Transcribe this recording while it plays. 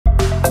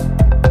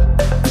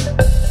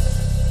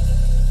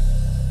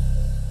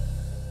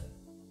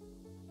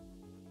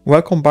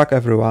Welcome back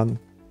everyone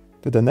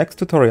to the next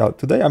tutorial.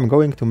 Today I'm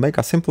going to make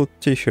a simple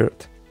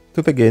t-shirt.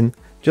 To begin,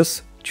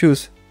 just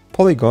choose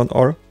polygon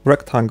or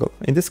rectangle.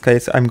 In this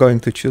case I'm going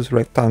to choose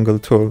rectangle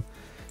tool.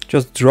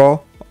 Just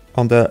draw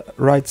on the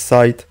right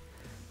side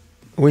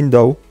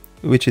window,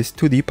 which is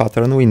 2D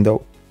pattern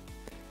window.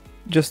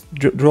 Just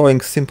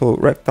drawing simple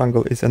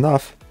rectangle is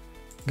enough.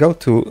 Go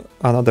to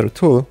another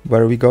tool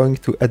where we're going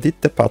to edit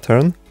the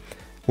pattern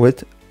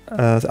with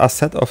a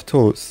set of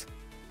tools.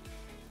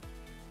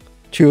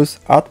 Choose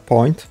Add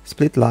Point,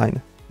 Split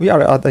Line. We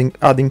are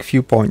adding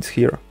few points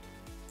here.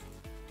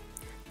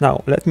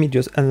 Now let me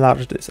just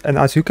enlarge this, and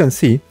as you can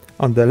see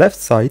on the left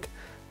side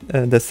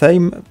the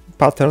same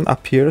pattern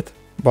appeared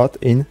but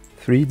in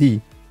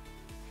 3D,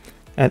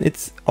 and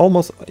it's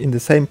almost in the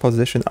same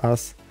position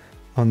as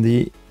on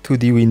the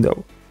 2D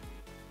window.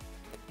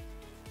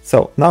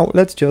 So now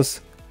let's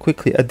just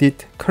quickly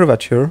edit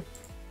curvature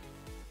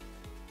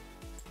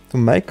to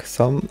make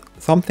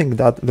something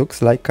that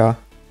looks like a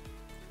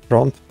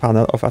front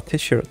panel of a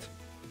t-shirt.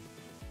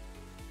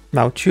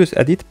 Now choose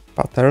Edit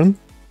Pattern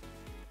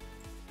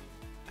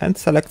and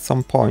select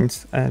some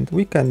points, and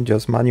we can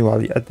just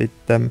manually edit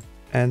them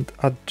and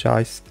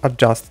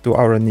adjust to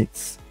our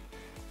needs.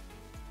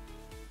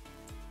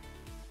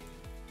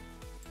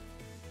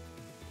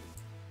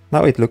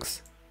 Now it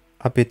looks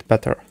a bit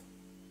better.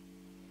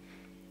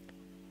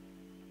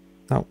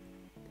 Now,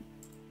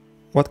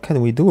 what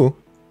can we do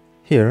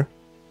here?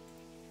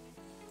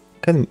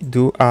 Can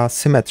do a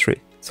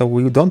symmetry, so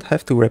we don't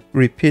have to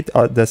repeat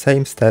the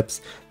same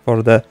steps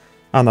for the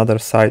another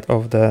side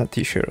of the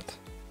t-shirt.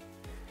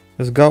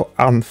 Just go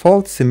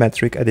Unfold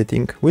Symmetric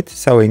Editing with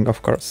sewing,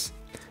 of course.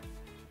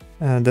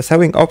 The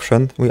sewing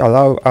option will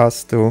allow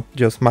us to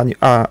just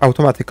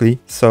automatically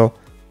sew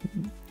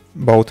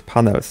both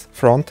panels,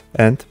 front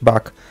and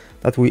back,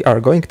 that we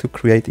are going to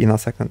create in a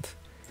second.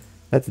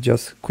 Let's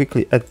just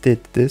quickly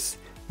edit this.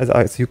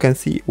 As you can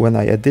see, when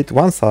I edit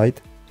one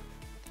side,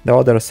 the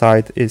other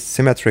side is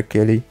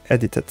symmetrically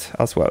edited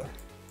as well.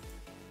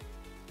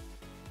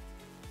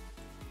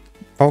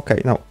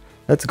 Okay, now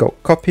let's go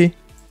copy,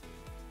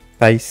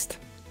 paste,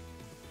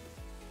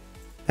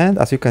 and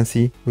as you can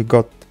see we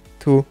got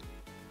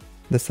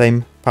the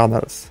same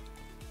panels.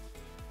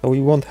 So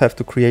we won't have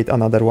to create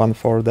another one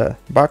for the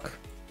back.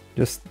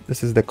 Just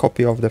this is the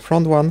copy of the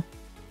front one,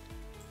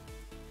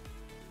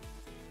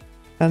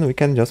 and we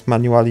can just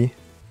manually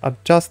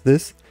adjust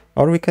this,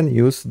 or we can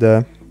use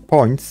the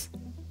points,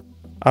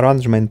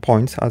 arrangement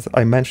points, as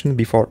I mentioned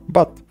before,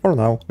 but for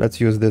now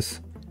let's use this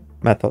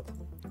method.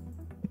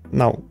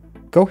 Now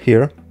go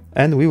here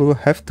and we will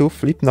have to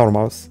flip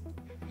normals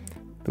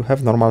to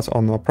have normals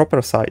on a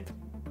proper side.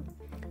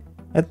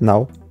 And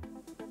now,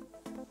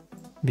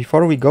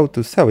 before we go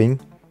to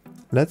sewing,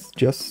 let's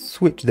just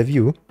switch the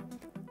view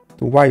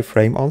to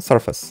wireframe on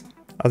surface.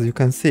 As you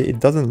can see, it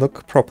doesn't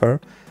look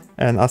proper,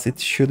 and as it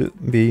should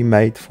be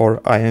made for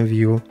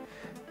IMVU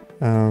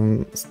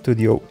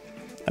Studio,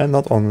 and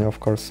not only, of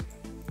course.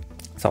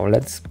 So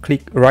let's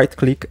right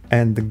click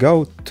and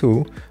go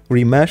to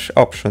Remesh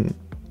option,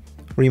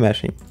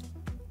 Remeshing.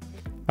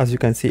 As you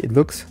can see, it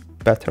looks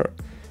better.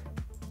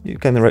 You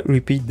can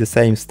repeat the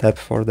same step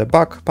for the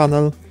back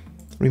panel,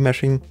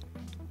 remeshing.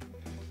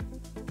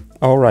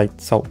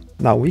 Alright, so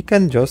now we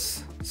can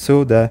just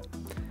sew the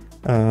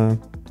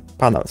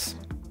panels.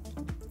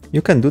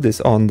 You can do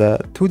this on the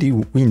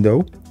 2D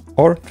window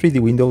or 3D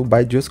window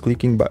by just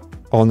clicking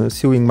on a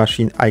sewing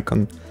machine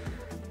icon.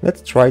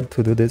 Let's try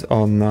to do this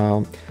on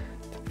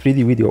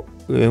 3D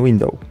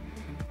window.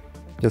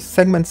 Just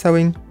segment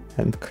sewing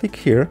and click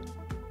here,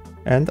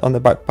 and on the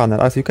back panel,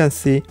 as you can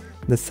see,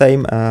 the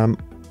same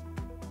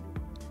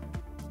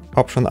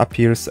option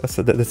appears,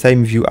 the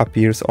same view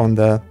appears on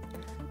the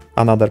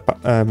another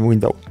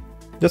window.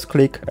 Just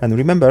click and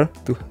remember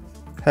to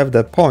have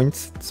the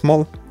points,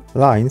 small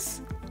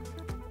lines,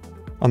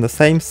 on the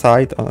same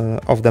side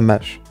of the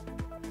mesh.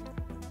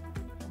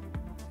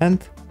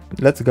 And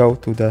let's go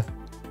to the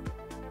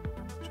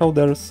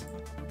shoulders,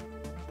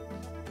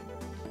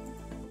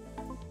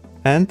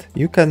 and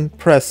you can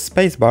press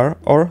spacebar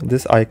or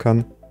this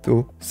icon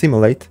to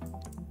simulate.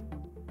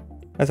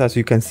 As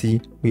you can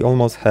see, we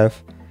almost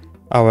have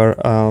our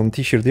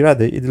t-shirt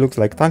ready. It looks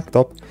like tank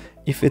top.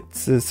 If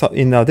it's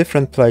in a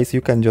different place, you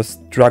can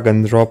just drag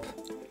and drop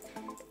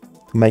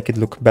to make it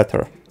look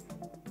better.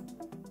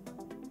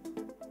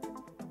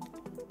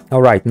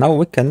 Alright, now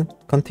we can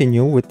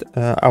continue with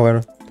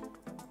our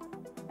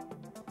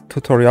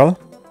tutorial,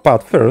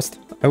 but first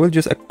I will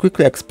just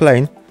quickly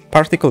explain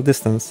particle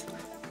distance.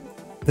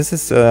 This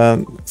is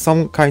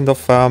some kind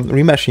of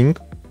remeshing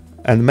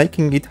and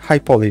making it high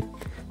poly.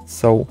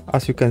 So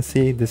as you can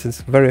see, this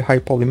is very high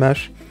poly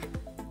mesh.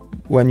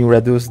 When you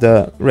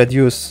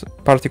reduce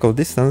particle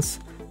distance,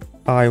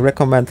 I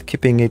recommend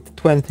keeping it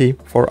 20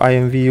 for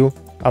IMVU,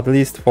 at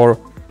least for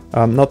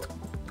not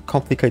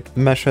complicated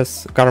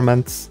meshes,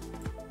 garments.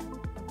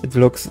 It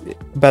looks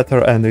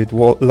better and it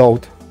will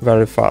load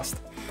very fast.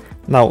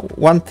 Now,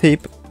 one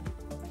tip: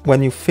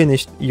 when you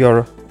finished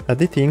your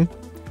editing,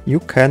 you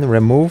can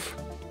remove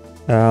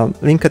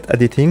linked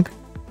editing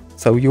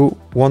so you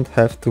won't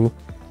have to,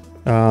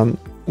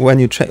 when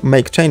you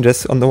make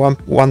changes on the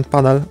one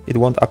panel, it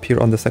won't appear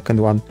on the second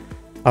one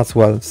as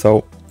well.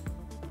 So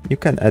you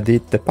can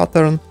edit the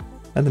pattern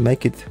and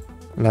make it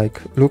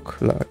like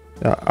look like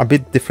a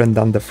bit different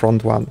than the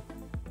front one.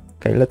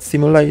 Okay, let's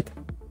simulate.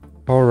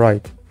 All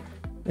right,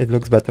 it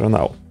looks better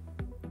now.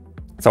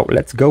 So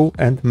let's go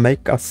and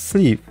make a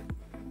sleeve.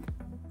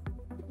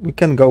 We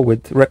can go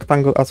with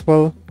rectangle as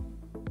well.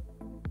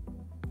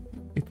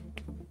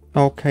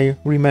 Okay,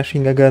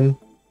 remeshing again.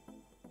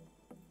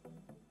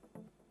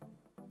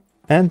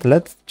 And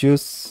let's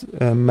just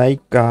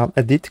make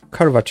edit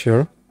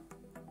curvature.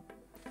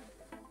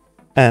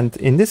 And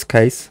in this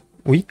case,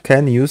 we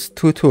can use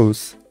two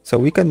tools. So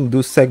we can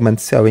do segment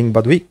sewing,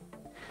 but we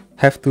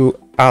have to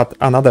add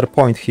another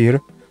point here,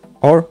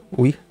 or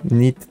we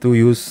need to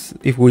use,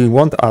 if we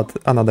want to add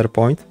another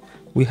point,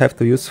 we have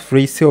to use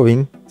free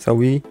sewing, so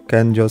we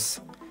can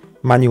just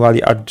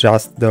manually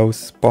adjust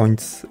those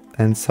points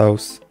and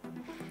sews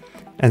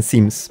and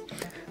seams.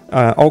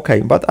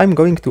 Okay, but I'm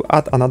going to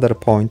add another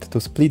point to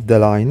split the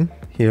line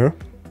here,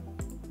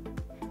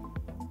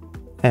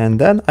 and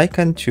then I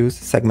can choose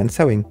segment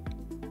sewing.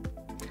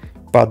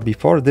 But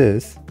before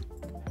this,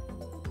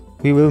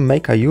 we will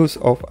make a use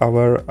of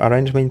our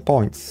arrangement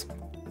points.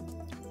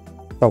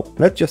 So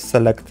let's just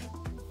select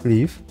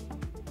sleeve,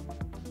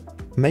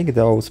 make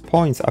those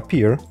points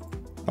appear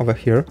over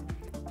here,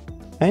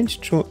 and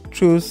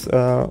choose,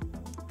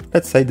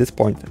 let's say, this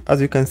point. As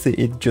you can see,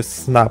 it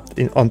just snapped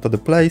onto the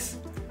place,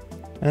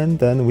 and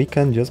then we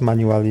can just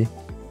manually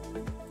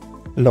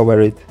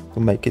lower it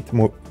to make it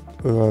more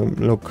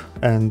look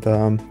and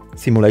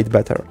simulate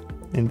better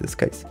in this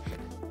case.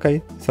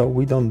 Okay, so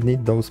we don't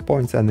need those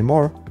points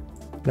anymore.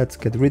 Let's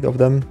get rid of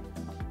them.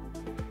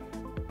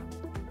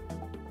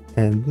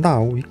 And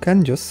now we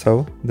can just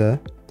sew the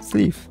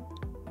sleeve.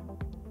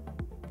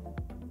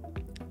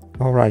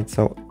 Alright,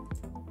 so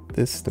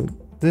this to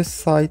this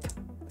side,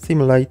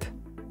 simulate.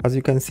 As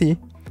you can see,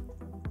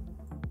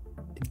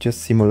 it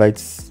just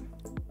simulates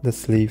the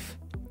sleeve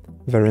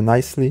very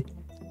nicely.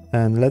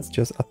 And let's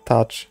just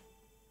attach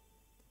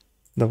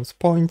those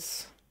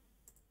points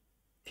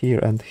here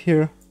and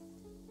here.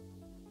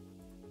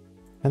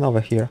 And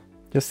over here,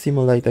 just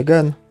simulate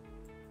again,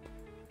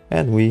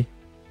 and we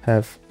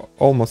have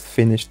almost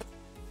finished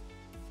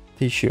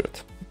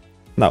t-shirt.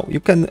 Now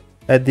you can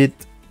edit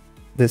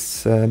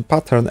this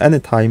pattern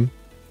anytime,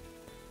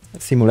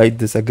 simulate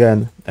this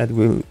again, and it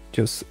will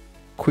just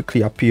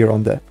quickly appear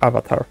on the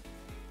avatar.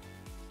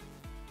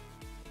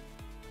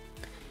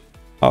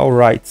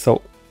 Alright,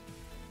 so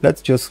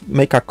let's just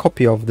make a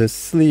copy of this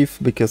sleeve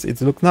because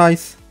it looks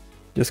nice.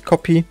 Just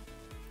copy,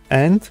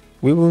 and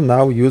we will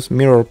now use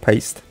mirror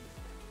paste.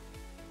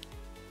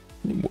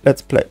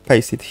 Let's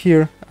paste it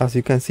here. As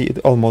you can see, it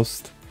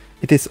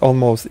is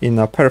almost in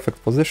a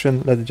perfect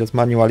position. Let's just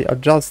manually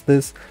adjust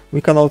this.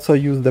 We can also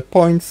use the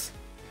points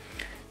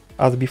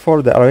as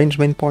before, the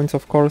arrangement points,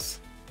 of course.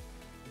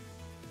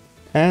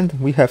 And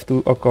we have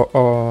to,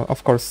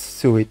 of course,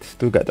 sew it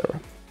together.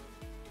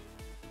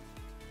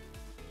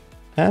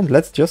 And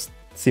let's just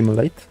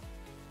simulate.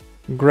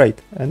 Great,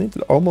 and it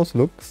almost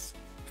looks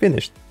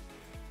finished.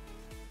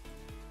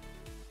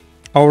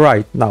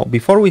 Alright, now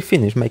before we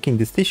finish making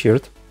this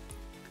t-shirt,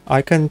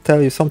 I can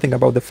tell you something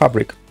about the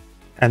fabric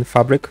and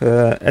fabric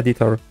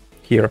editor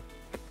here.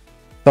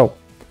 So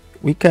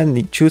we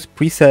can choose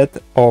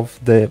preset of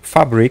the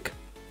fabric,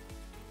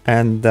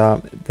 and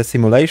the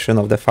simulation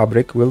of the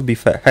fabric will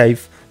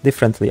behave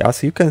differently.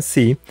 As you can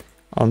see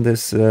on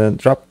this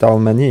drop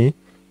down menu,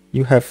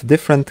 you have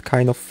different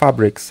kind of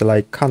fabrics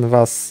like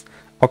canvas,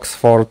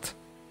 Oxford,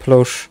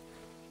 plush,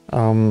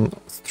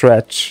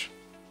 stretch,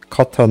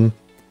 cotton,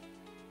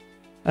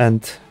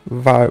 and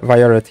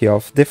variety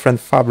of different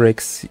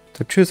fabrics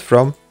to choose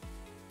from.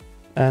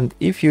 And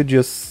if you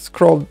just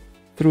scroll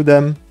through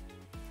them,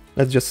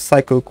 let's just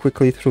cycle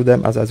quickly through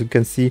them. As you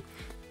can see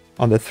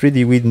on the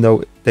 3D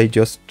window, they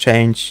just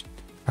change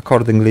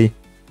accordingly.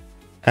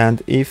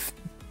 And if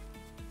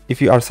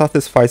you are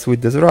satisfied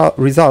with this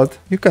result,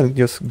 you can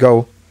just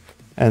go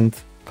and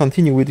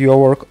continue with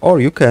your work,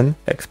 or you can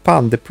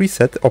expand the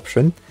preset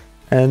option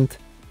and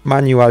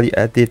manually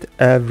edit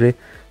every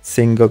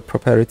single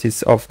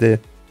properties of the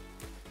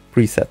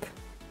preset.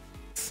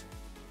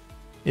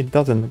 It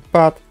doesn't look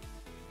bad,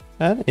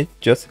 and it's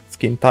just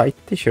skin tight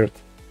t-shirt.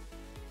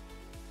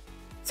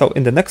 So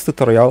in the next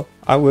tutorial,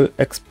 I will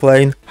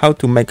explain how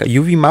to make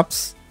UV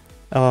maps,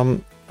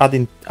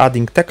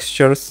 adding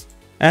textures,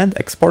 and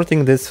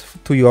exporting this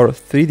to your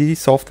 3D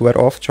software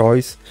of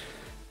choice.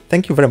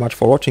 Thank you very much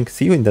for watching.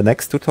 See you in the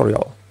next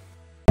tutorial.